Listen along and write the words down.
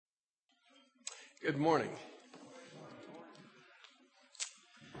Good morning.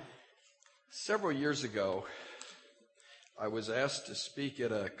 Several years ago, I was asked to speak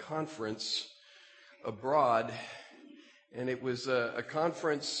at a conference abroad, and it was a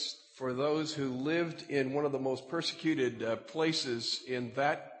conference for those who lived in one of the most persecuted places in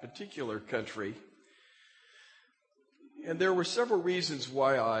that particular country. And there were several reasons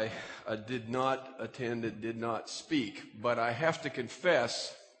why I did not attend and did not speak, but I have to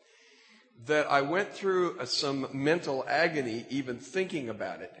confess that I went through some mental agony even thinking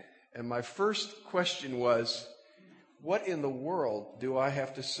about it. And my first question was, what in the world do I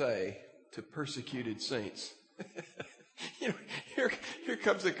have to say to persecuted saints? Here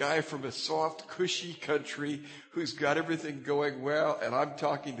comes a guy from a soft, cushy country who's got everything going well, and I'm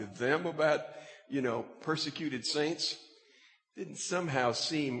talking to them about, persecuted saints. Didn't somehow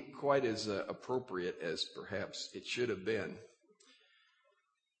seem quite as appropriate as perhaps it should have been.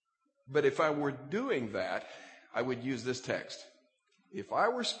 But if I were doing that, I would use this text. If I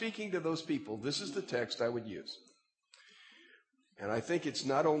were speaking to those people, this is the text I would use. And I think it's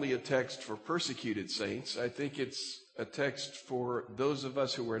not only a text for persecuted saints, I think it's a text for those of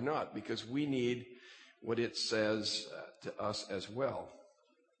us who are not, because we need what it says to us as well.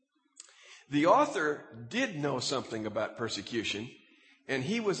 The author did know something about persecution, and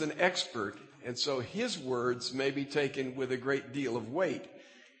he was an expert, and so his words may be taken with a great deal of weight,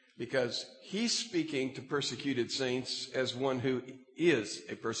 because he's speaking to persecuted saints as one who is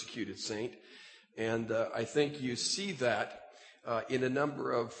a persecuted saint. And I think you see that in a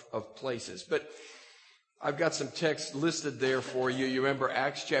number of places. But I've got some text listed there for you. You remember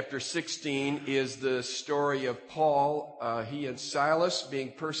Acts chapter 16 is the story of Paul, he and Silas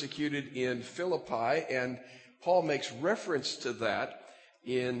being persecuted in Philippi. And Paul makes reference to that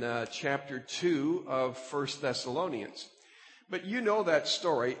in chapter 2 of 1 Thessalonians. But you know that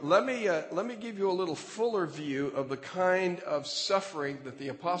story. Let me give you a little fuller view of the kind of suffering that the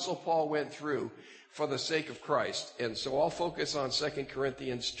Apostle Paul went through for the sake of Christ. And so I'll focus on 2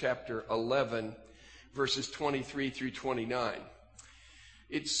 Corinthians chapter 11, verses 23 through 29.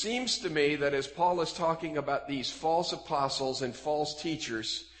 It seems to me that as Paul is talking about these false apostles and false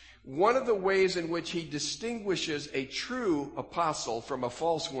teachers, one of the ways in which he distinguishes a true apostle from a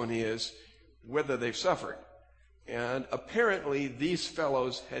false one is whether they've suffered. And apparently these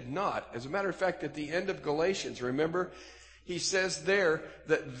fellows had not. As a matter of fact, at the end of Galatians, remember, he says there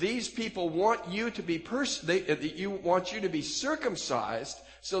that these people want you to be want you to be circumcised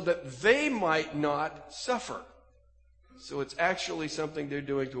so that they might not suffer. So it's actually something they're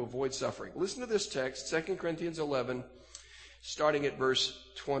doing to avoid suffering. Listen to this text, 2 Corinthians 11, starting at verse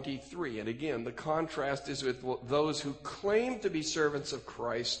 23. And again, the contrast is with those who claim to be servants of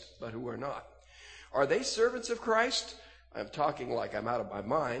Christ, but who are not. Are they servants of Christ? I'm talking like I'm out of my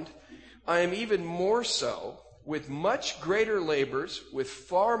mind. I am even more so, with much greater labors, with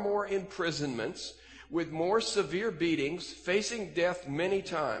far more imprisonments, with more severe beatings, facing death many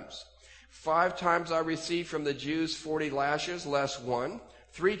times. 5 times I received from the Jews 40 lashes, less 1.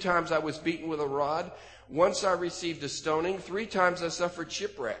 3 times I was beaten with a rod. Once I received a stoning. 3 times I suffered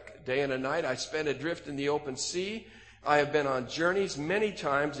shipwreck. Day and a night I spent adrift in the open sea. I have been on journeys many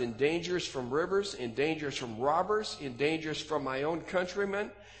times, in dangers from rivers, in dangers from robbers, in dangers from my own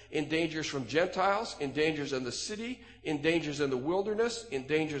countrymen, in dangers from Gentiles, in dangers in the city, in dangers in the wilderness, in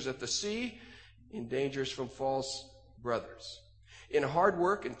dangers at the sea, in dangers from false brothers. In hard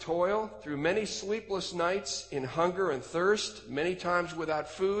work and toil, through many sleepless nights, in hunger and thirst, many times without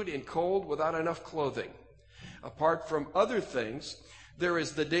food, in cold, without enough clothing. Apart from other things, there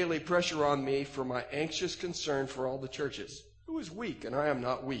is the daily pressure on me for my anxious concern for all the churches. Who is weak and I am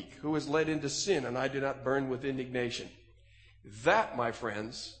not weak? Who is led into sin and I do not burn with indignation? That, my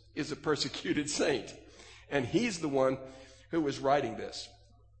friends, is a persecuted saint. And he's the one who is writing this.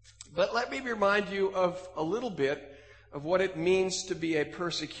 But let me remind you of a little bit of what it means to be a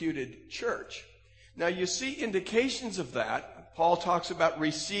persecuted church. Now you see indications of that. Paul talks about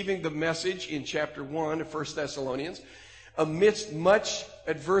receiving the message in chapter 1 of 1 Thessalonians. Amidst much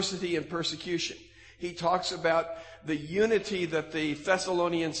adversity and persecution. He talks about the unity that the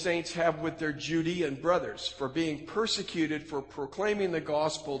Thessalonian saints have with their Judean brothers for being persecuted for proclaiming the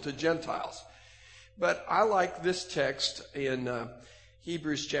gospel to Gentiles. But I like this text in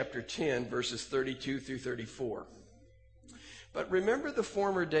Hebrews chapter 10, verses 32 through 34. But remember the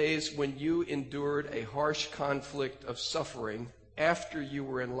former days when you endured a harsh conflict of suffering after you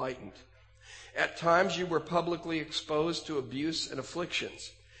were enlightened. At times you were publicly exposed to abuse and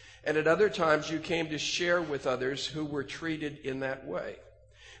afflictions, and at other times you came to share with others who were treated in that way.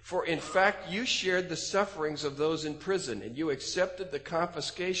 For in fact, you shared the sufferings of those in prison, and you accepted the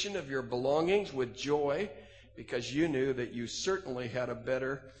confiscation of your belongings with joy, because you knew that you certainly had a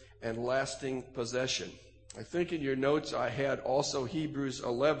better and lasting possession. I think in your notes I had also Hebrews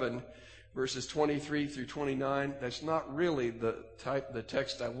 11, verses 23 through 29. That's not really the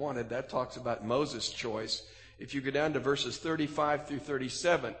text I wanted. That talks about Moses' choice. If you go down to verses 35 through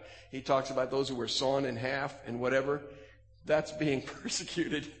 37, he talks about those who were sawn in half and whatever. That's being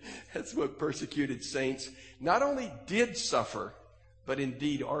persecuted. That's what persecuted saints not only did suffer, but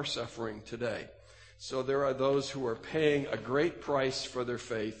indeed are suffering today. So there are those who are paying a great price for their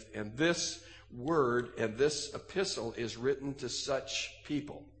faith, and this word and this epistle is written to such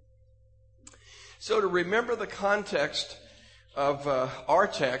people. So to remember the context of our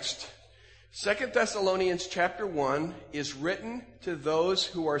text, 2 Thessalonians chapter 1 is written to those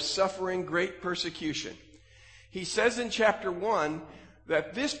who are suffering great persecution. He says in chapter 1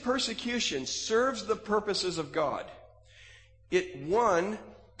 that this persecution serves the purposes of God. It, one,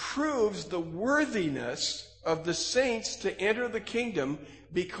 proves the worthiness of the saints to enter the kingdom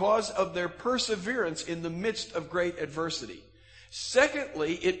because of their perseverance in the midst of great adversity.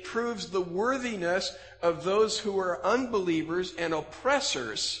 Secondly, it proves the worthiness of those who are unbelievers and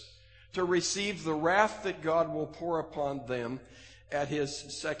oppressors to receive the wrath that God will pour upon them at his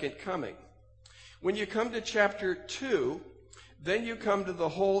second coming. When you come to chapter 2, then you come to the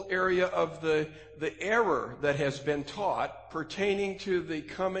whole area of the error that has been taught pertaining to the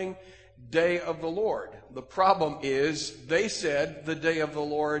coming day of the Lord. The problem is they said the day of the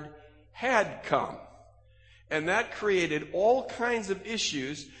Lord had come. And that created all kinds of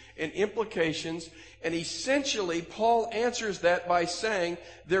issues and implications. And essentially, Paul answers that by saying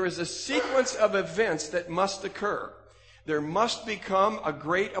there is a sequence of events that must occur. There must become a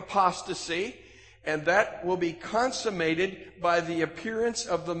great apostasy, and that will be consummated by the appearance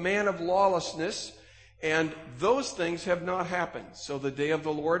of the man of lawlessness. And those things have not happened. So the day of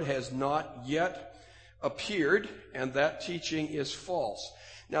the Lord has not yet appeared, and that teaching is false.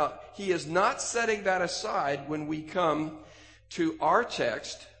 Now, he is not setting that aside when we come to our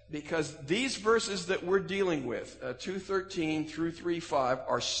text, because these verses that we're dealing with, 2:13 through 3:5,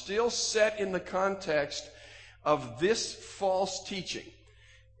 are still set in the context of this false teaching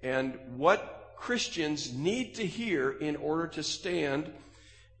and what Christians need to hear in order to stand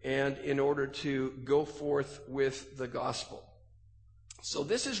and in order to go forth with the gospel. So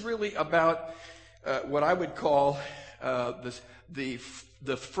this is really about what I would call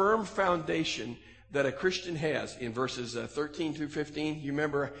the firm foundation that a Christian has in verses 13 through 15. You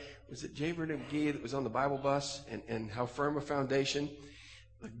remember, was it J. Vernon McGee that was on the Bible bus and how firm a foundation?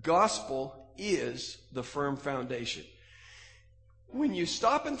 The gospel is the firm foundation. When you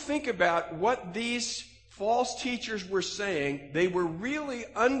stop and think about what these false teachers were saying, they were really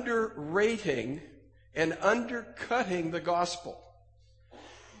underrating and undercutting the gospel.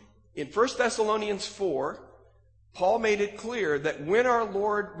 In 1 Thessalonians 4, Paul made it clear that when our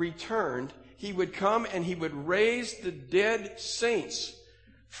Lord returned, he would come and he would raise the dead saints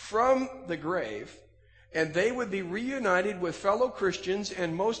from the grave, and they would be reunited with fellow Christians,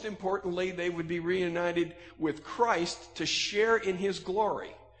 and most importantly, they would be reunited with Christ to share in his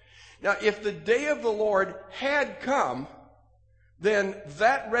glory. Now, if the day of the Lord had come, then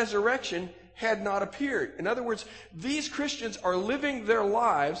that resurrection had not appeared. In other words, these Christians are living their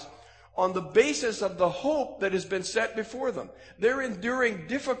lives on the basis of the hope that has been set before them. They're enduring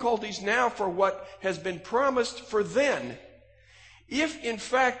difficulties now for what has been promised for then. If, in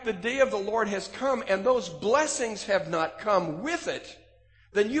fact, the day of the Lord has come and those blessings have not come with it,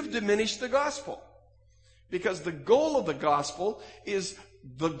 then you've diminished the gospel. Because the goal of the gospel is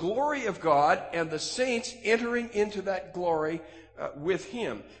the glory of God and the saints entering into that glory with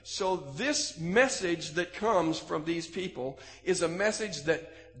him. So this message that comes from these people is a message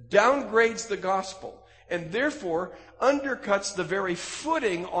that downgrades the gospel and therefore undercuts the very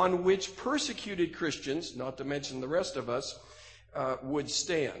footing on which persecuted Christians, not to mention the rest of us, would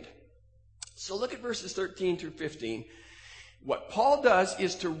stand. So look at verses 13 through 15. What Paul does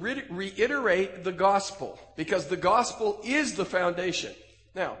is to reiterate the gospel, because the gospel is the foundation.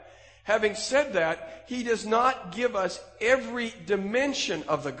 Now, having said that, he does not give us every dimension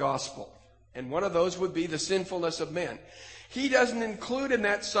of the gospel. And one of those would be the sinfulness of men. He doesn't include in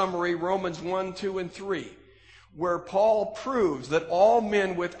that summary Romans 1, 2, and 3, where Paul proves that all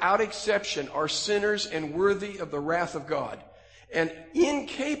men without exception are sinners and worthy of the wrath of God, and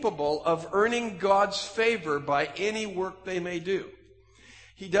incapable of earning God's favor by any work they may do.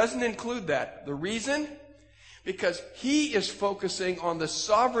 He doesn't include that. The reason? Because he is focusing on the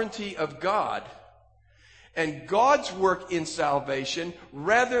sovereignty of God and God's work in salvation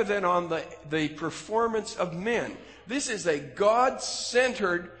rather than on the performance of men. This is a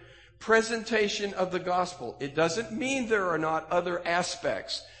God-centered presentation of the gospel. It doesn't mean there are not other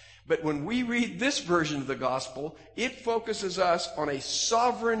aspects. But when we read this version of the gospel, it focuses us on a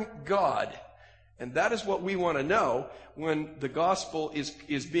sovereign God. And that is what we want to know when the gospel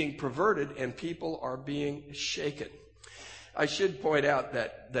is being perverted and people are being shaken. I should point out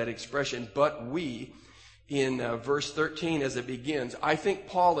that expression, but we, in verse 13 as it begins. I think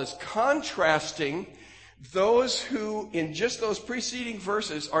Paul is contrasting those who, in just those preceding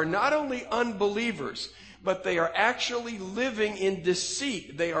verses, are not only unbelievers, but they are actually living in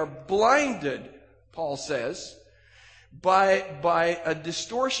deceit. They are blinded, Paul says, by a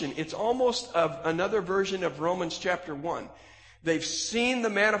distortion. It's almost of another version of Romans chapter 1. They've seen the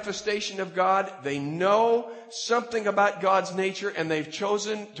manifestation of God. They know something about God's nature, and they've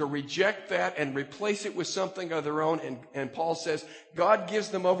chosen to reject that and replace it with something of their own. And Paul says God gives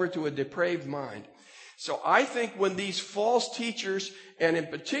them over to a depraved mind. So I think when these false teachers, and in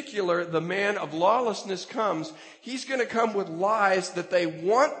particular the man of lawlessness comes, he's going to come with lies that they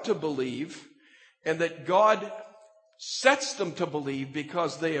want to believe and that God sets them to believe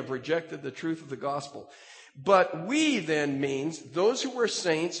because they have rejected the truth of the gospel. But we then means those who are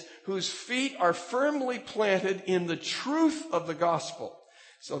saints whose feet are firmly planted in the truth of the gospel.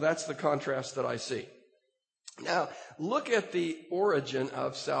 So that's the contrast that I see. Now, look at the origin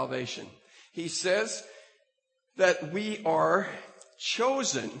of salvation. He says that we are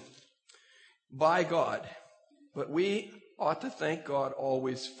chosen by God. But we ought to thank God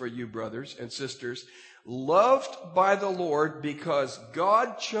always for you, brothers and sisters, loved by the Lord, because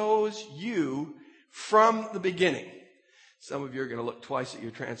God chose you from the beginning. Some of you are going to look twice at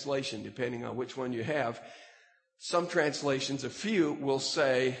your translation, depending on which one you have. Some translations, a few, will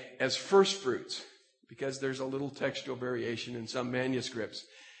say as first fruits, because there's a little textual variation in some manuscripts.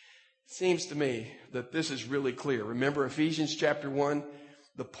 Seems to me that this is really clear. Remember Ephesians chapter 1?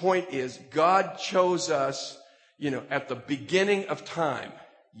 The point is God chose us, at the beginning of time.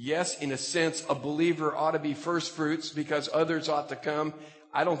 Yes, in a sense, a believer ought to be first fruits because others ought to come.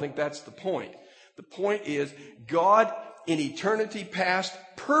 I don't think that's the point. The point is God in eternity past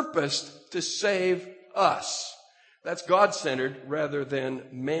purposed to save us. That's God-centered rather than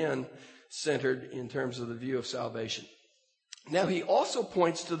man-centered in terms of the view of salvation. Now, he also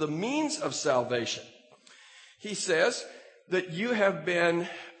points to the means of salvation. He says that you have been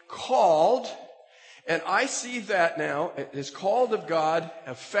called, and I see that now as called of God,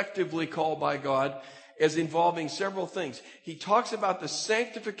 effectively called by God, as involving several things. He talks about the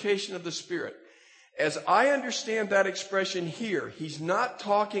sanctification of the Spirit. As I understand that expression here, he's not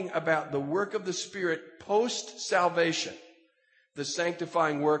talking about the work of the Spirit post-salvation, the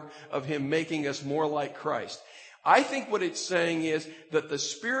sanctifying work of him making us more like Christ. I think what it's saying is that the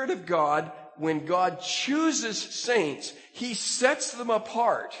Spirit of God, when God chooses saints, he sets them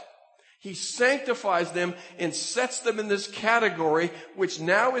apart. He sanctifies them and sets them in this category, which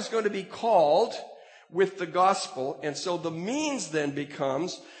now is going to be called with the gospel. And so the means then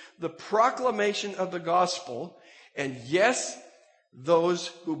becomes the proclamation of the gospel, and yes, those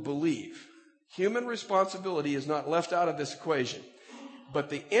who believe. Human responsibility is not left out of this equation,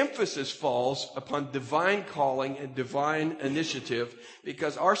 but the emphasis falls upon divine calling and divine initiative,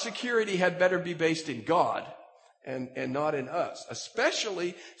 because our security had better be based in God and not in us.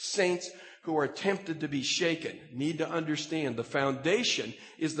 Especially saints who are tempted to be shaken need to understand the foundation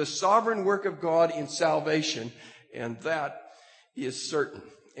is the sovereign work of God in salvation, and that is certain.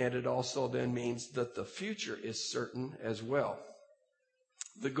 And it also then means that the future is certain as well.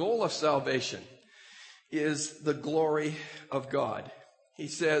 The goal of salvation is the glory of God. He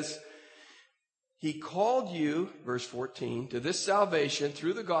says, he called you, verse 14, to this salvation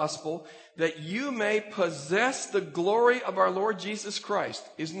through the gospel, that you may possess the glory of our Lord Jesus Christ.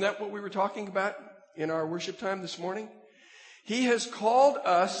 Isn't that what we were talking about in our worship time this morning? He has called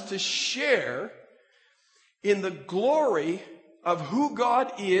us to share in the glory of who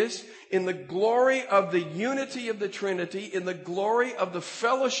God is, in the glory of the unity of the Trinity, in the glory of the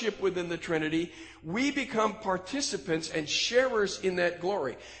fellowship within the Trinity. We become participants and sharers in that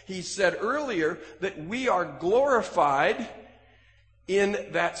glory. He said earlier that we are glorified in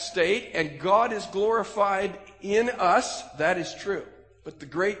that state, and God is glorified in us. That is true. But the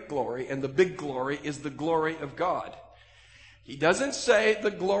great glory and the big glory is the glory of God. He doesn't say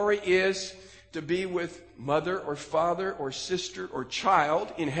the glory is to be with mother or father or sister or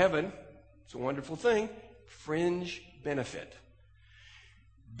child in heaven. It's a wonderful thing. Fringe benefit.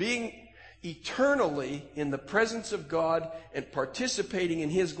 Being eternally in the presence of God and participating in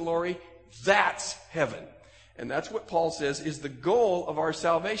his glory, that's heaven. And that's what Paul says is the goal of our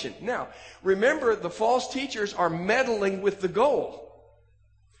salvation. Now, remember, the false teachers are meddling with the goal.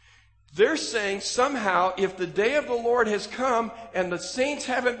 They're saying somehow if the day of the Lord has come and the saints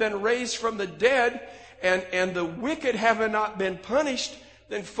haven't been raised from the dead and the wicked have not been punished,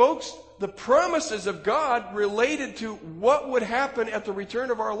 then folks, the promises of God related to what would happen at the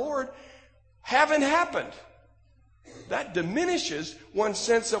return of our Lord haven't happened. That diminishes one's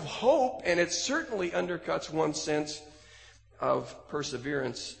sense of hope, and it certainly undercuts one's sense of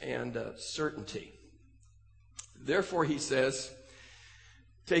perseverance and certainty. Therefore, he says,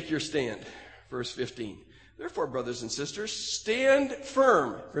 take your stand. Verse 15. Therefore, brothers and sisters, stand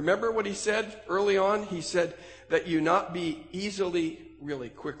firm. Remember what he said early on? He said that you not be easily, really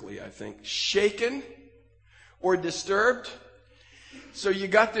quickly, I think, shaken or disturbed. So you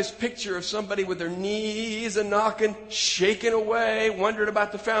got this picture of somebody with their knees a-knocking, shaking away, wondering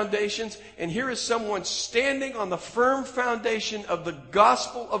about the foundations. And here is someone standing on the firm foundation of the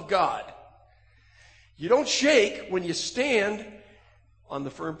gospel of God. You don't shake when you stand on the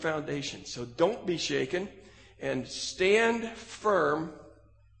firm foundation. So don't be shaken and stand firm.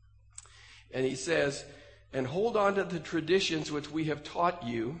 And he says, and hold on to the traditions which we have taught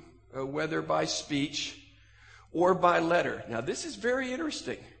you, whether by speech or by letter. Now, this is very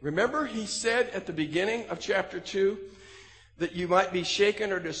interesting. Remember, he said at the beginning of chapter 2 that you might be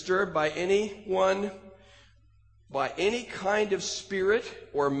shaken or disturbed by anyone, by any kind of spirit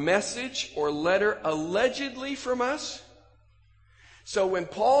or message or letter allegedly from us. So when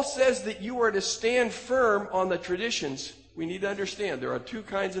Paul says that you are to stand firm on the traditions, we need to understand there are two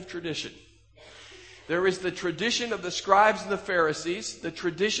kinds of tradition. There is the tradition of the scribes and the Pharisees, the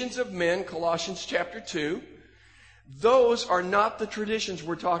traditions of men, Colossians chapter 2. Those are not the traditions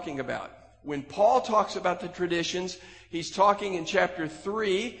we're talking about. When Paul talks about the traditions, he's talking in chapter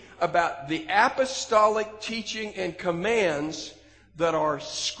 3 about the apostolic teaching and commands that are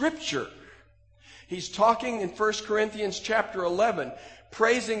Scripture. He's talking in 1 Corinthians chapter 11,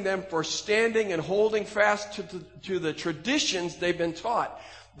 praising them for standing and holding fast to the traditions they've been taught.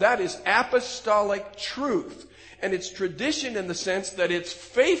 That is apostolic truth. And it's tradition in the sense that it's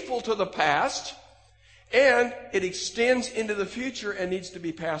faithful to the past, and it extends into the future and needs to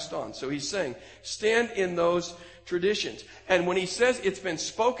be passed on. So he's saying, stand in those traditions. And when he says it's been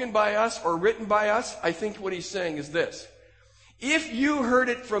spoken by us or written by us, I think what he's saying is this. If you heard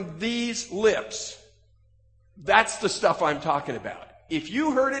it from these lips, that's the stuff I'm talking about. If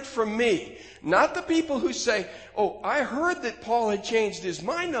you heard it from me, not the people who say, oh, I heard that Paul had changed his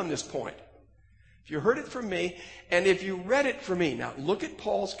mind on this point. If you heard it from me, and if you read it from me. Now, look at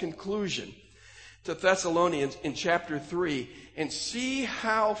Paul's conclusion to Thessalonians in chapter 3 and see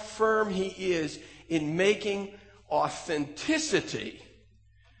how firm he is in making authenticity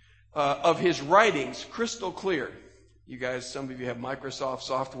of his writings crystal clear. You guys, some of you have Microsoft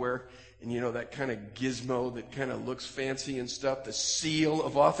software, and you know that kind of gizmo that kind of looks fancy and stuff, the seal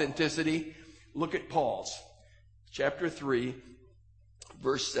of authenticity. Look at Paul's. Chapter 3,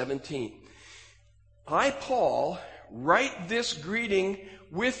 verse 17. I, Paul, write this greeting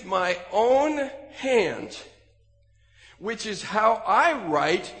with my own hand, which is how I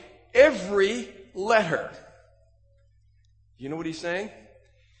write every letter. You know what he's saying?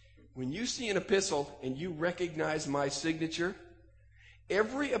 When you see an epistle and you recognize my signature,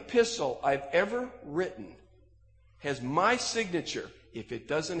 every epistle I've ever written has my signature. If it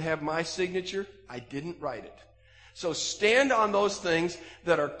doesn't have my signature, I didn't write it. So stand on those things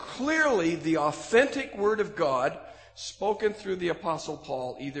that are clearly the authentic Word of God spoken through the Apostle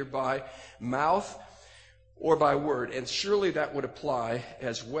Paul, either by mouth or by word. And surely that would apply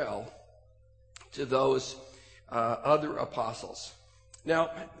as well to those other apostles.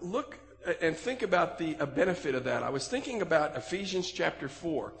 Now, look and think about the benefit of that. I was thinking about Ephesians chapter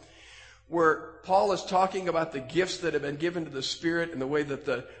 4, where Paul is talking about the gifts that have been given to the Spirit and the way that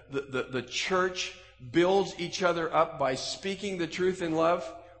the church builds each other up by speaking the truth in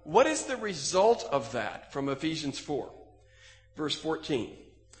love. What is the result of that from Ephesians 4? Verse 14.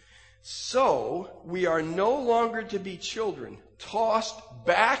 So we are no longer to be children, tossed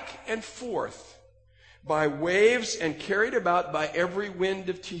back and forth by waves and carried about by every wind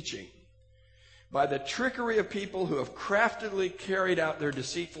of teaching, by the trickery of people who have craftily carried out their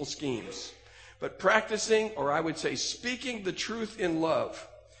deceitful schemes. But practicing, or I would say speaking the truth in love,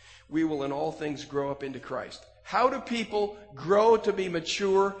 we will in all things grow up into Christ. How do people grow to be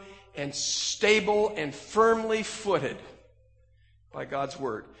mature and stable and firmly footed? By God's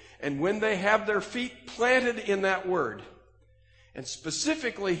Word. And when they have their feet planted in that Word, and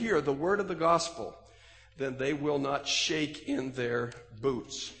specifically here, the Word of the Gospel, then they will not shake in their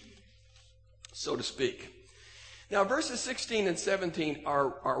boots, so to speak. Now, verses 16 and 17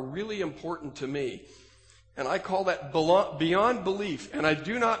 are really important to me. And I call that beyond belief. And I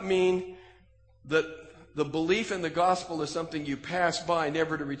do not mean that the belief in the gospel is something you pass by,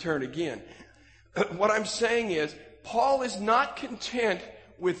 never to return again. What I'm saying is, Paul is not content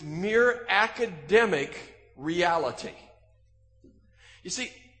with mere academic reality. You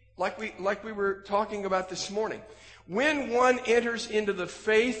see, like we were talking about this morning, when one enters into the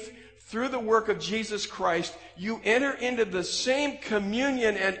faith through the work of Jesus Christ, you enter into the same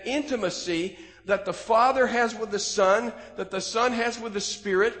communion and intimacy that the Father has with the Son, that the Son has with the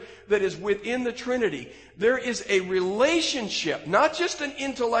Spirit, that is within the Trinity. There is a relationship, not just an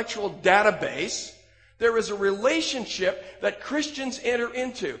intellectual database. There is a relationship that Christians enter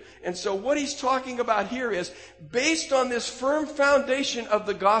into. And so what he's talking about here is, based on this firm foundation of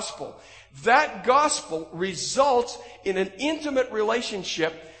the gospel, that gospel results in an intimate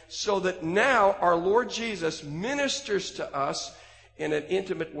relationship so that now our Lord Jesus ministers to us in an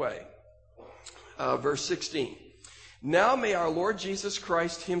intimate way. Verse 16. Now may our Lord Jesus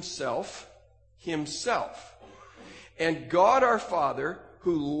Christ himself, and God our Father,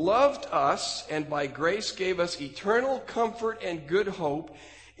 who loved us and by grace gave us eternal comfort and good hope,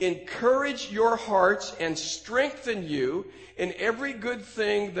 encourage your hearts and strengthen you in every good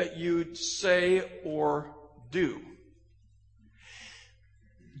thing that you say or do.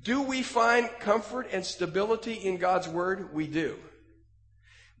 Do we find comfort and stability in God's Word? We do.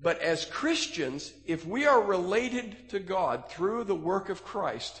 But as Christians, if we are related to God through the work of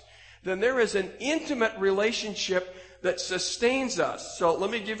Christ, then there is an intimate relationship that sustains us. So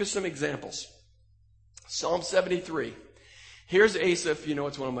let me give you some examples. Psalm 73. Here's Asaph. You know,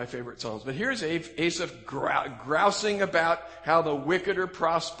 it's one of my favorite Psalms. But here's Asaph grousing about how the wicked are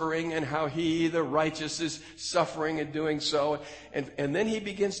prospering and how he, the righteous, is suffering and doing so. And then he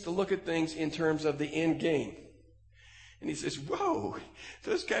begins to look at things in terms of the end game. And he says, whoa,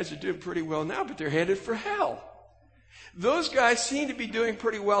 those guys are doing pretty well now, but they're headed for hell. Those guys seem to be doing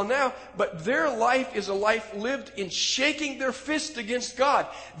pretty well now, but their life is a life lived in shaking their fist against God.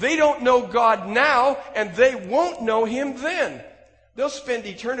 They don't know God now, and they won't know Him then. They'll spend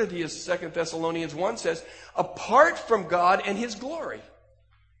eternity, as 2 Thessalonians 1 says, apart from God and His glory.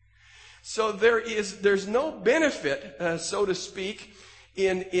 So there's no benefit, so to speak,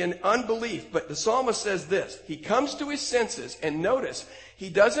 in unbelief. But the psalmist says this. He comes to his senses, and notice, he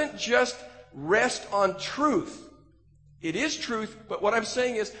doesn't just rest on truth. It is truth, but what I'm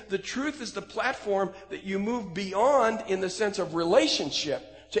saying is the truth is the platform that you move beyond in the sense of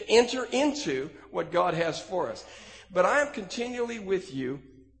relationship to enter into what God has for us. But I am continually with you,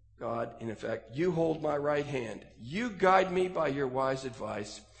 God, and in fact, you hold my right hand. You guide me by your wise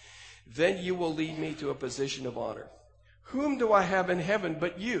advice. Then you will lead me to a position of honor. Whom do I have in heaven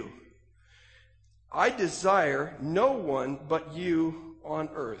but you? I desire no one but you on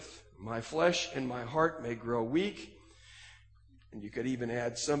earth. My flesh and my heart may grow weak. And you could even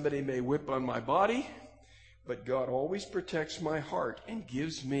add, somebody may whip on my body, but God always protects my heart and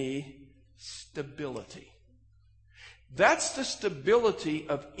gives me stability. That's the stability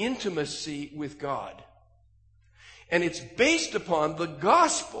of intimacy with God. And it's based upon the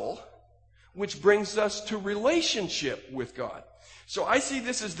gospel, which brings us to relationship with God. So I see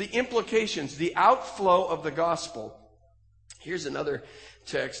this as the implications, the outflow of the gospel. Here's another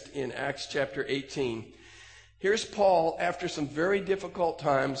text in Acts chapter 18. Here's Paul after some very difficult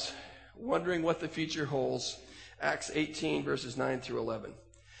times, wondering what the future holds. Acts 18, verses 9 through 11.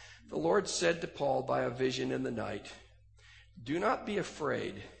 The Lord said to Paul by a vision in the night, do not be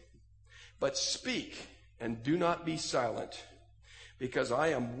afraid, but speak and do not be silent, because I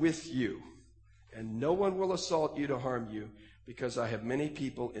am with you, and no one will assault you to harm you, because I have many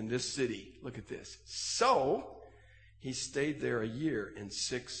people in this city. Look at this. So he stayed there 1 year and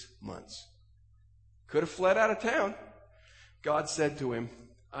 6 months. Could have fled out of town. God said to him,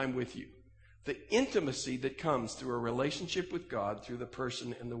 I'm with you. The intimacy that comes through a relationship with God through the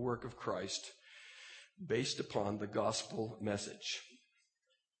person and the work of Christ based upon the gospel message.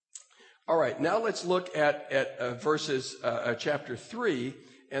 All right, now let's look at verses chapter 3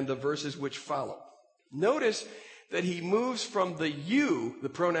 and the verses which follow. Notice that he moves from the you, the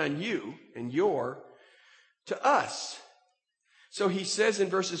pronoun you and your, to us. So he says in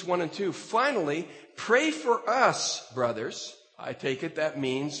verses 1 and 2, finally, pray for us, brothers. I take it that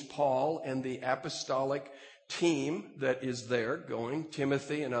means Paul and the apostolic team that is there going,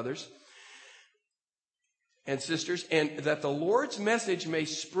 Timothy and others, and sisters, and that the Lord's message may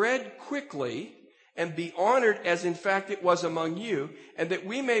spread quickly and be honored as in fact it was among you, and that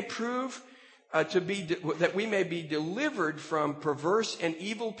we may prove that we may be delivered from perverse and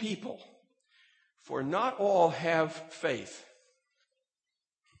evil people. For not all have faith.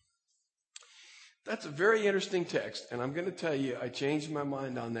 That's a very interesting text, and I'm going to tell you, I changed my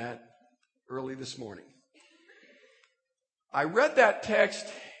mind on that early this morning. I read that text,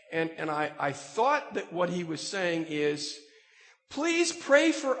 and I thought that what he was saying is, please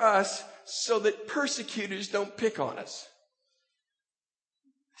pray for us so that persecutors don't pick on us.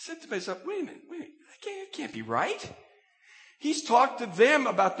 I said to myself, wait a minute, that can't be right. He's talked to them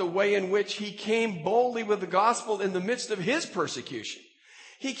about the way in which he came boldly with the gospel in the midst of his persecution.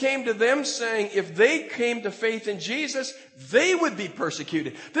 He came to them saying if they came to faith in Jesus, they would be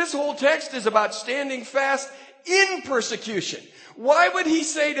persecuted. This whole text is about standing fast in persecution. Why would he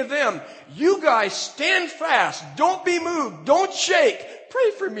say to them, you guys stand fast, don't be moved, don't shake,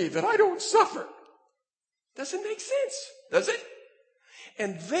 pray for me that I don't suffer? Doesn't make sense, does it?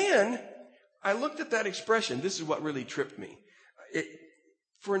 And then I looked at that expression. This is what really tripped me.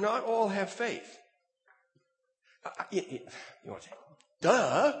 For not all have faith. You want to say,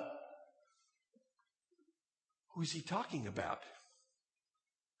 duh. Who's he talking about?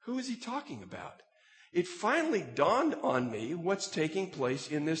 Who is he talking about? It finally dawned on me what's taking place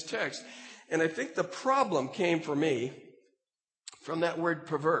in this text. And I think the problem came for me from that word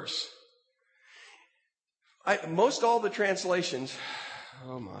perverse. Most all the translations,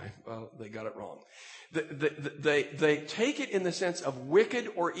 they got it wrong. They take it in the sense of wicked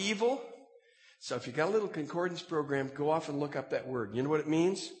or evil. So if you got a little concordance program, go off and look up that word. You know what it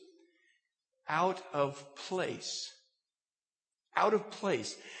means? Out of place. Out of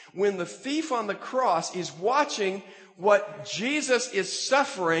place. When the thief on the cross is watching what Jesus is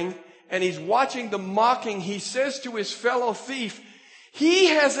suffering and he's watching the mocking, he says to his fellow thief, he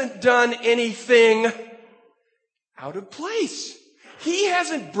hasn't done anything out of place. He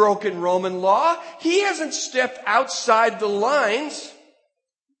hasn't broken Roman law. He hasn't stepped outside the lines.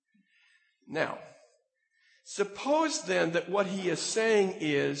 Now, suppose then that what he is saying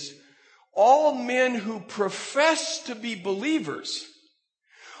is all men who profess to be believers,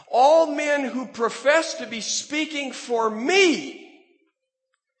 all men who profess to be speaking for me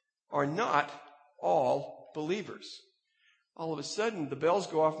are not all believers. All of a sudden, the bells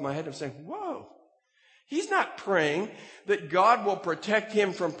go off in my head. I'm saying, whoa, he's not praying that God will protect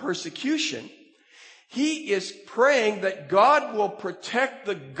him from persecution. He is praying that God will protect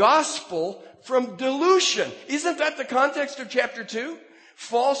the gospel from dilution. Isn't that the context of chapter 2?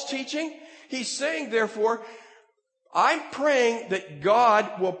 False teaching. He's saying, therefore, I'm praying that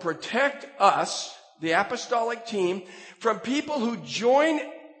God will protect us, the apostolic team, from people who join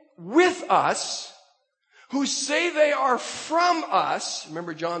with us, who say they are from us.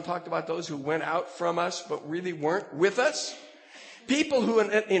 Remember, John talked about those who went out from us but really weren't with us. People who,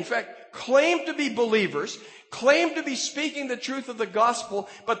 in fact, claim to be believers, claim to be speaking the truth of the gospel,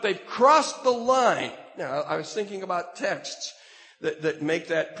 but they've crossed the line. Now, I was thinking about texts that make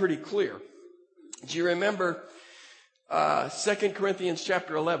that pretty clear. Do you remember 2 Corinthians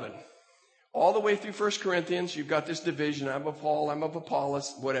chapter 11? All the way through 1 Corinthians, you've got this division. I'm of Paul, I'm of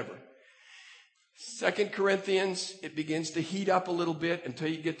Apollos, whatever. 2 Corinthians, it begins to heat up a little bit until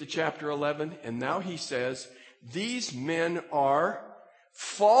you get to chapter 11. And now he says, these men are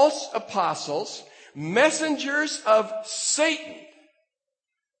false apostles, messengers of Satan.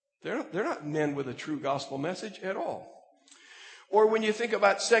 They're not men with a true gospel message at all. Or when you think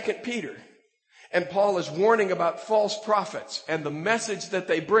about 2 Peter, and Paul is warning about false prophets and the message that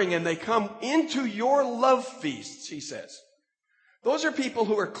they bring, and they come into your love feasts, he says. Those are people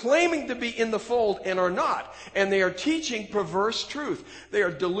who are claiming to be in the fold and are not. And they are teaching perverse truth. They are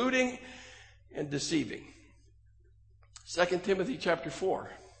deluding and deceiving. 2 Timothy chapter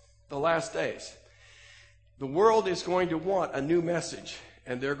 4, the last days. The world is going to want a new message.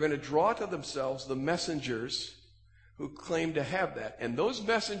 And they're going to draw to themselves the messengers who claim to have that. And those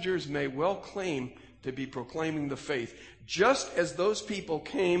messengers may well claim to be proclaiming the faith. Just as those people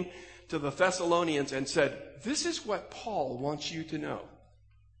came to the Thessalonians and said, this is what Paul wants you to know.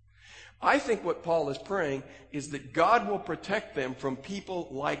 I think what Paul is praying is that God will protect them from people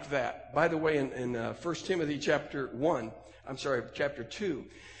like that. By the way, in 1 Timothy chapter 2,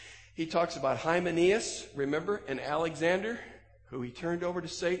 he talks about Hymenaeus, remember, and Alexander, who he turned over to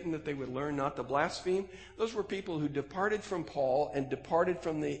Satan that they would learn not to blaspheme. Those were people who departed from Paul and departed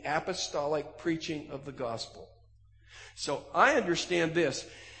from the apostolic preaching of the gospel. So I understand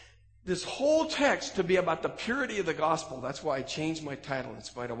this whole text to be about the purity of the gospel. That's why I changed my title in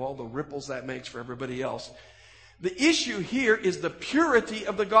spite of all the ripples that makes for everybody else. The issue here is the purity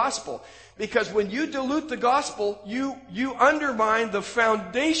of the gospel. Because when you dilute the gospel, you undermine the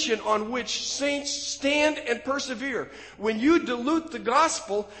foundation on which saints stand and persevere. When you dilute the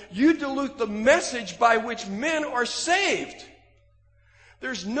gospel, you dilute the message by which men are saved.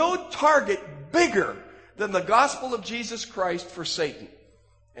 There's no target bigger than the gospel of Jesus Christ for Satan.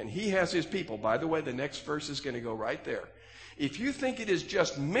 And he has his people. By the way, the next verse is going to go right there. If you think it is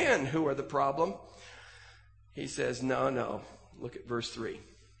just men who are the problem, he says, no. Look at verse 3.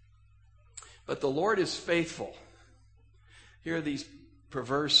 But the Lord is faithful. Here are these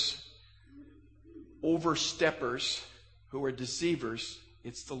perverse oversteppers who are deceivers.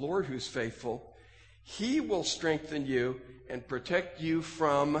 It's the Lord who's faithful. He will strengthen you and protect you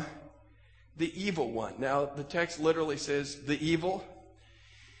from the evil one. Now, the text literally says the evil.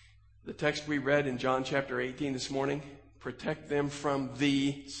 The text we read in John chapter 18 this morning, protect them from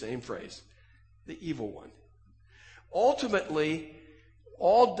the, same phrase, the evil one. Ultimately,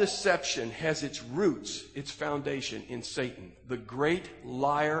 all deception has its roots, its foundation in Satan, the great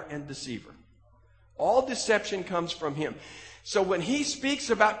liar and deceiver. All deception comes from him. So when he speaks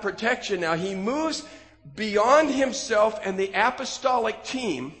about protection now, he moves beyond himself and the apostolic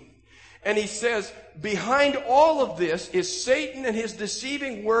team, and he says, behind all of this is Satan and his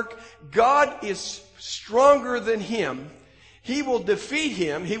deceiving work. God is stronger than him. He will defeat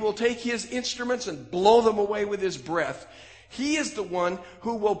him. He will take his instruments and blow them away with his breath. He is the one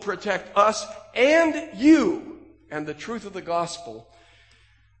who will protect us and you and the truth of the gospel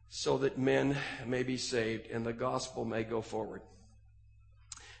so that men may be saved and the gospel may go forward.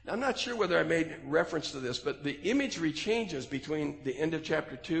 Now, I'm not sure whether I made reference to this, but the imagery changes between the end of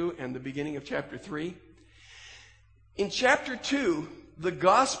chapter 2 and the beginning of chapter 3. In chapter 2, the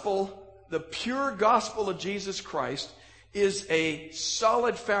gospel, the pure gospel of Jesus Christ, is a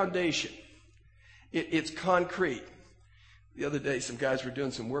solid foundation. It's concrete. The other day, some guys were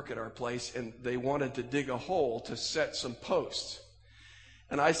doing some work at our place, and they wanted to dig a hole to set some posts.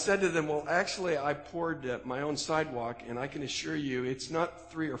 And I said to them, well, actually, I poured my own sidewalk, and I can assure you it's not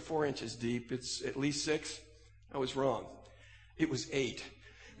 3 or 4 inches deep. It's at least 6. I was wrong. It was 8.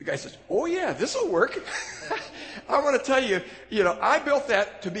 The guy says, oh, yeah, this will work. I want to tell you, I built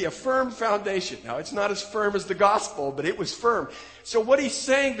that to be a firm foundation. Now, it's not as firm as the gospel, but it was firm. So what he's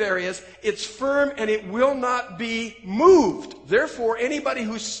saying there is, it's firm and it will not be moved. Therefore, anybody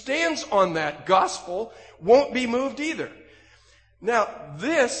who stands on that gospel won't be moved either. Now,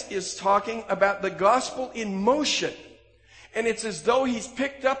 this is talking about the gospel in motion. And it's as though he's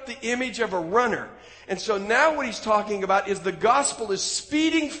picked up the image of a runner. And so now what he's talking about is the gospel is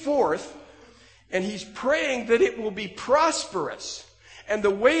speeding forth, and he's praying that it will be prosperous. And the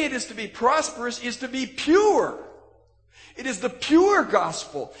way it is to be prosperous is to be pure. It is the pure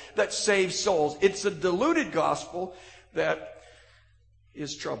gospel that saves souls. It's a diluted gospel that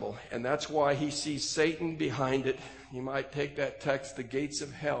is trouble. And that's why he sees Satan behind it. You might take that text, the gates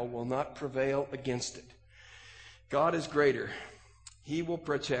of hell will not prevail against it. God is greater. He will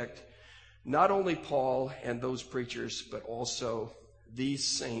protect not only Paul and those preachers, but also these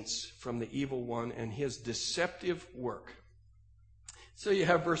saints from the evil one and his deceptive work. So you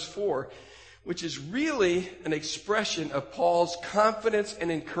have verse 4, which is really an expression of Paul's confidence and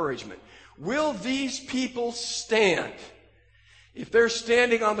encouragement. Will these people stand? If they're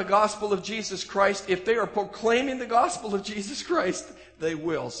standing on the gospel of Jesus Christ, if they are proclaiming the gospel of Jesus Christ, they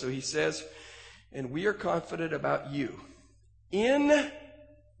will. So he says, and we are confident about you in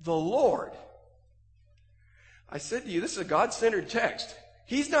the Lord. I said to you, this is a God-centered text.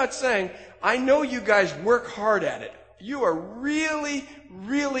 He's not saying, I know you guys work hard at it. You are really,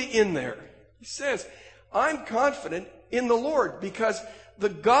 really in there. He says, I'm confident in the Lord because the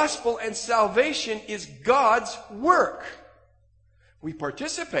gospel and salvation is God's work. We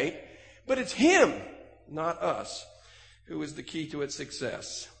participate, but it's Him, not us, who is the key to its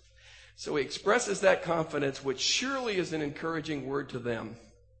success. So he expresses that confidence, which surely is an encouraging word to them,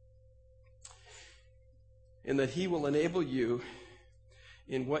 in that He will enable you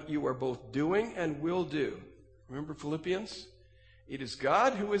in what you are both doing and will do. Remember Philippians? It is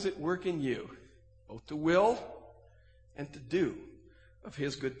God who is at work in you, both to will and to do of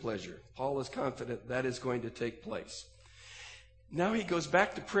His good pleasure. Paul is confident that is going to take place. Now he goes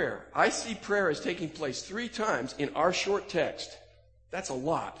back to prayer. I see prayer as taking place 3 times in our short text. That's a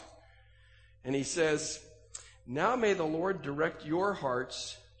lot. And he says, now may the Lord direct your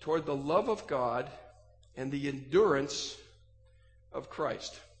hearts toward the love of God and the endurance of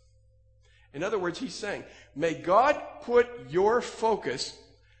Christ. In other words, he's saying, may God put your focus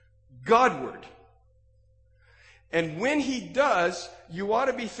Godward. And when He does, you ought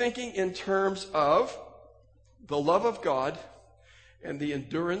to be thinking in terms of the love of God, and the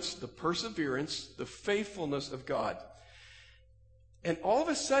endurance, the perseverance, the faithfulness of God. And all of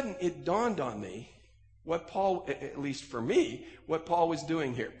a sudden, it dawned on me what Paul, at least for me, what Paul was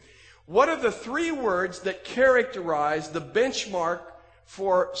doing here. What are the three words that characterize the benchmark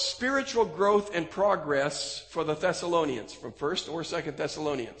for spiritual growth and progress for the Thessalonians, from 1st or 2nd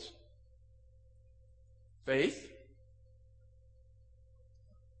Thessalonians? Faith.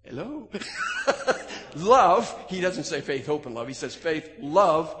 Hello. Love. He doesn't say faith, hope, and love. He says faith,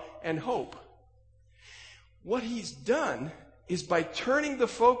 love, and hope. What he's done is by turning the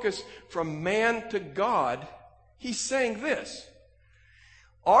focus from man to God, he's saying this.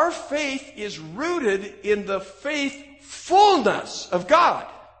 Our faith is rooted in the faithfulness of God.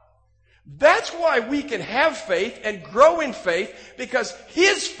 That's why we can have faith and grow in faith, because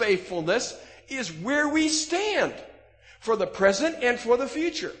His faithfulness is where we stand for the present and for the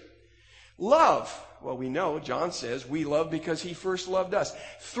future. Love. Well, we know, John says, we love because He first loved us.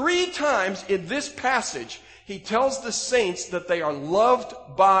 3 times in this passage, he tells the saints that they are loved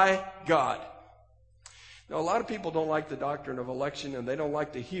by God. Now, a lot of people don't like the doctrine of election, and they don't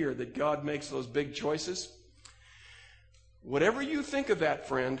like to hear that God makes those big choices. Whatever you think of that,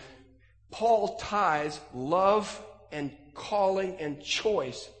 friend, Paul ties love and calling and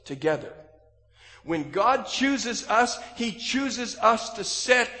choice together. When God chooses us, He chooses us to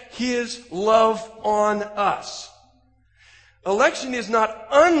set His love on us. Election is not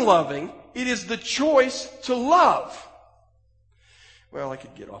unloving. It is the choice to love. Well, I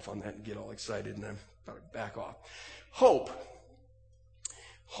could get off on that and get all excited, and I thought I'd back off. Hope.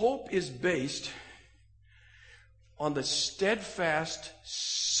 Hope is based on the steadfast,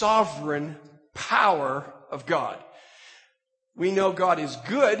 sovereign power of God. We know God is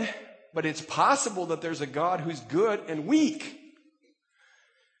good, but it's possible that there's a God who's good and weak.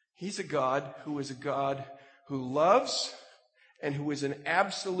 He's a God who loves and who is in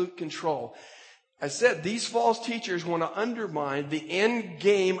absolute control. I said these false teachers want to undermine the end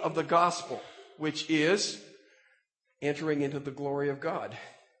game of the gospel, which is entering into the glory of God.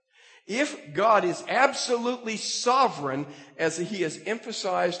 If God is absolutely sovereign, as He has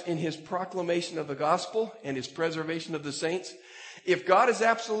emphasized in His proclamation of the gospel and His preservation of the saints, if God is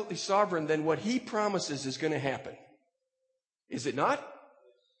absolutely sovereign, then what He promises is going to happen. Is it not?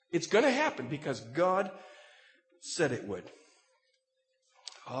 It's going to happen because God said it would.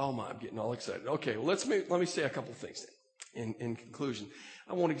 Oh my, I'm getting all excited. Okay, well let me say a couple things in conclusion.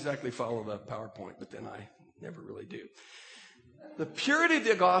 I won't exactly follow the PowerPoint, but then I never really do. The purity of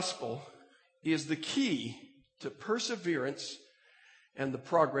the gospel is the key to perseverance and the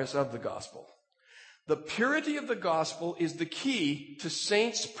progress of the gospel. The purity of the gospel is the key to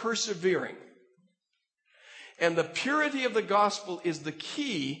saints persevering. And the purity of the gospel is the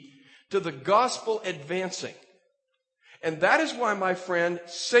key to the gospel advancing. And that is why, my friend,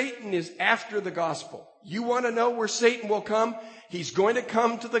 Satan is after the gospel. You want to know where Satan will come? He's going to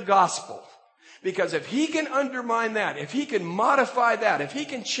come to the gospel. Because if he can undermine that, if he can modify that, if he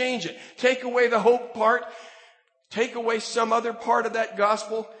can change it, take away the hope part, take away some other part of that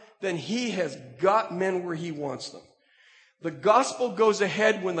gospel, then he has got men where he wants them. The gospel goes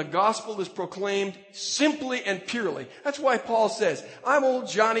ahead when the gospel is proclaimed simply and purely. That's why Paul says, I'm old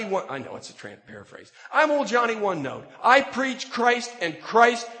Johnny one. I know it's a paraphrase. I'm old Johnny one note. I preach Christ and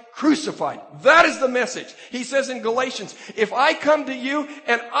Christ crucified. That is the message. He says in Galatians, if I come to you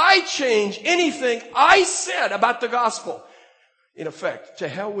and I change anything I said about the gospel, in effect, to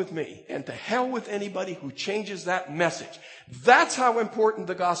hell with me and to hell with anybody who changes that message. That's how important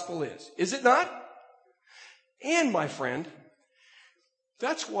the gospel is it not? And my friend,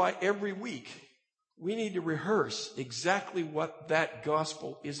 that's why every week we need to rehearse exactly what that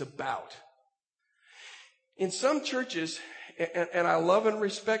gospel is about. In some churches, and I love and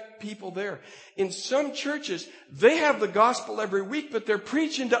respect people there, in some churches, they have the gospel every week, but they're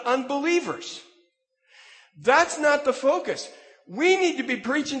preaching to unbelievers. That's not the focus. We need to be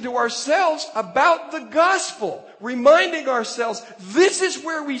preaching to ourselves about the gospel, reminding ourselves, this is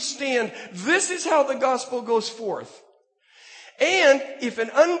where we stand. This is how the gospel goes forth. And if an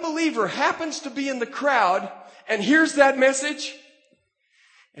unbeliever happens to be in the crowd and hears that message,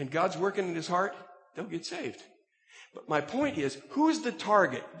 and God's working in his heart, they'll get saved. But my point is, who's the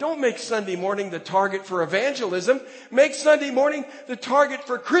target? Don't make Sunday morning the target for evangelism. Make Sunday morning the target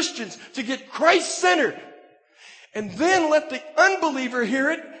for Christians to get Christ-centered. And then let the unbeliever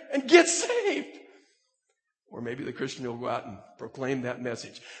hear it and get saved. Or maybe the Christian will go out and proclaim that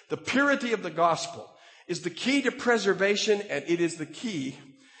message. The purity of the gospel is the key to preservation, and it is the key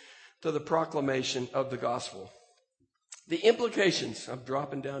to the proclamation of the gospel. The implications, I'm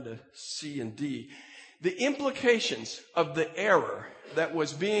dropping down to C and D. The implications of the error that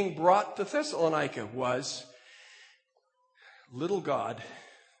was being brought to Thessalonica was little God,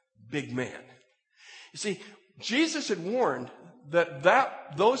 big man. You see, Jesus had warned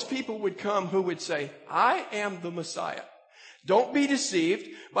that those people would come who would say, I am the Messiah. Don't be deceived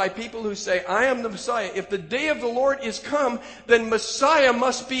by people who say, I am the Messiah. If the day of the Lord is come, then Messiah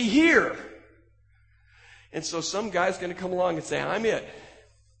must be here. And so some guy's going to come along and say, I'm it.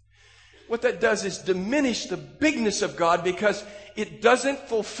 What that does is diminish the bigness of God because it doesn't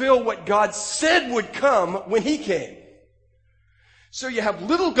fulfill what God said would come when He came. So you have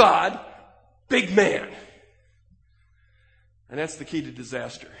little God, big man. And that's the key to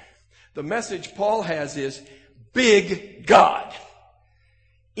disaster. The message Paul has is big God,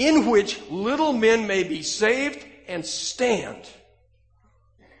 in which little men may be saved and stand.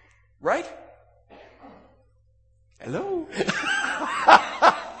 Right? Hello?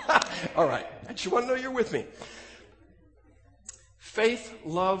 All right. I just want to know you're with me. Faith,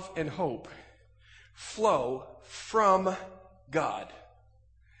 love, and hope flow from God.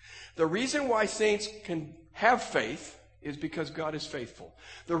 The reason why saints can have faith is because God is faithful.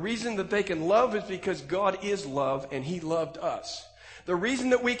 The reason that they can love is because God is love and He loved us. The reason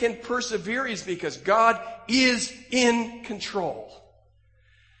that we can persevere is because God is in control.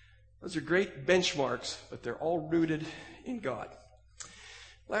 Those are great benchmarks, but they're all rooted in God.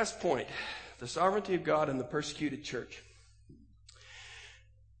 Last point, the sovereignty of God and the persecuted church.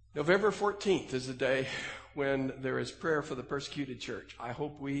 November 14th is the day when there is prayer for the persecuted church. I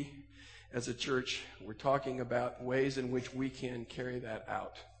hope we, as a church, we're talking about ways in which we can carry that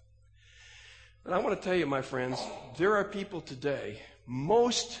out. But I want to tell you, my friends, there are people today,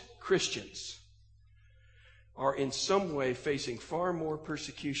 most Christians are in some way facing far more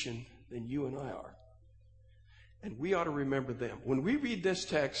persecution than you and I are. And we ought to remember them. When we read this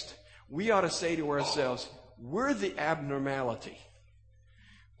text, we ought to say to ourselves, we're the abnormality.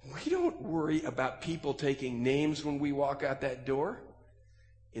 We don't worry about people taking names when we walk out that door.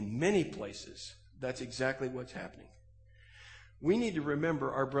 In many places, that's exactly what's happening. We need to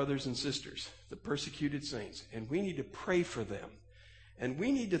remember our brothers and sisters, the persecuted saints, and we need to pray for them. And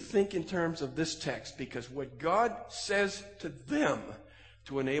we need to think in terms of this text, because what God says to them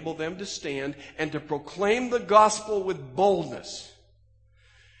to enable them to stand and to proclaim the gospel with boldness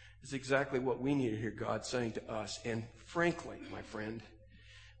is exactly what we need to hear God saying to us. And frankly, my friend,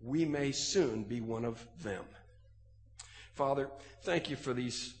 we may soon be one of them. Father, thank you for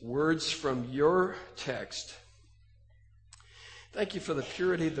these words from your text. Thank you for the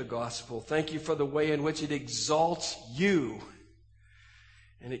purity of the gospel. Thank you for the way in which it exalts you.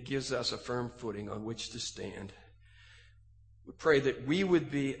 And it gives us a firm footing on which to stand. We pray that we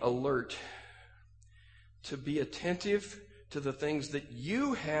would be alert to be attentive to the things that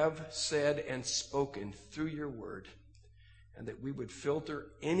you have said and spoken through your word, and that we would filter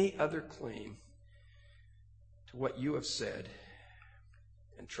any other claim to what you have said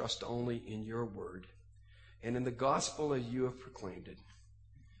and trust only in your word and in the gospel as you have proclaimed it.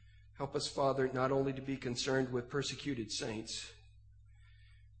 Help us, Father, not only to be concerned with persecuted saints,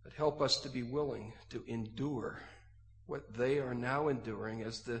 but help us to be willing to endure what they are now enduring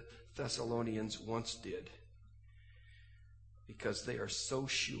as the Thessalonians once did, because they are so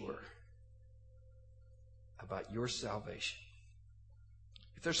sure about your salvation.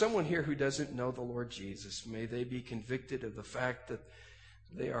 If there's someone here who doesn't know the Lord Jesus, may they be convicted of the fact that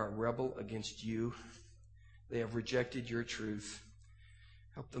they are a rebel against you. They have rejected your truth.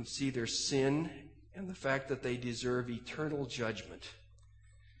 Help them see their sin and the fact that they deserve eternal judgment.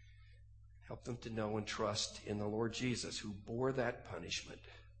 Help them to know and trust in the Lord Jesus, who bore that punishment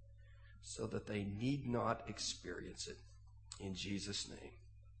so that they need not experience it. In Jesus' name.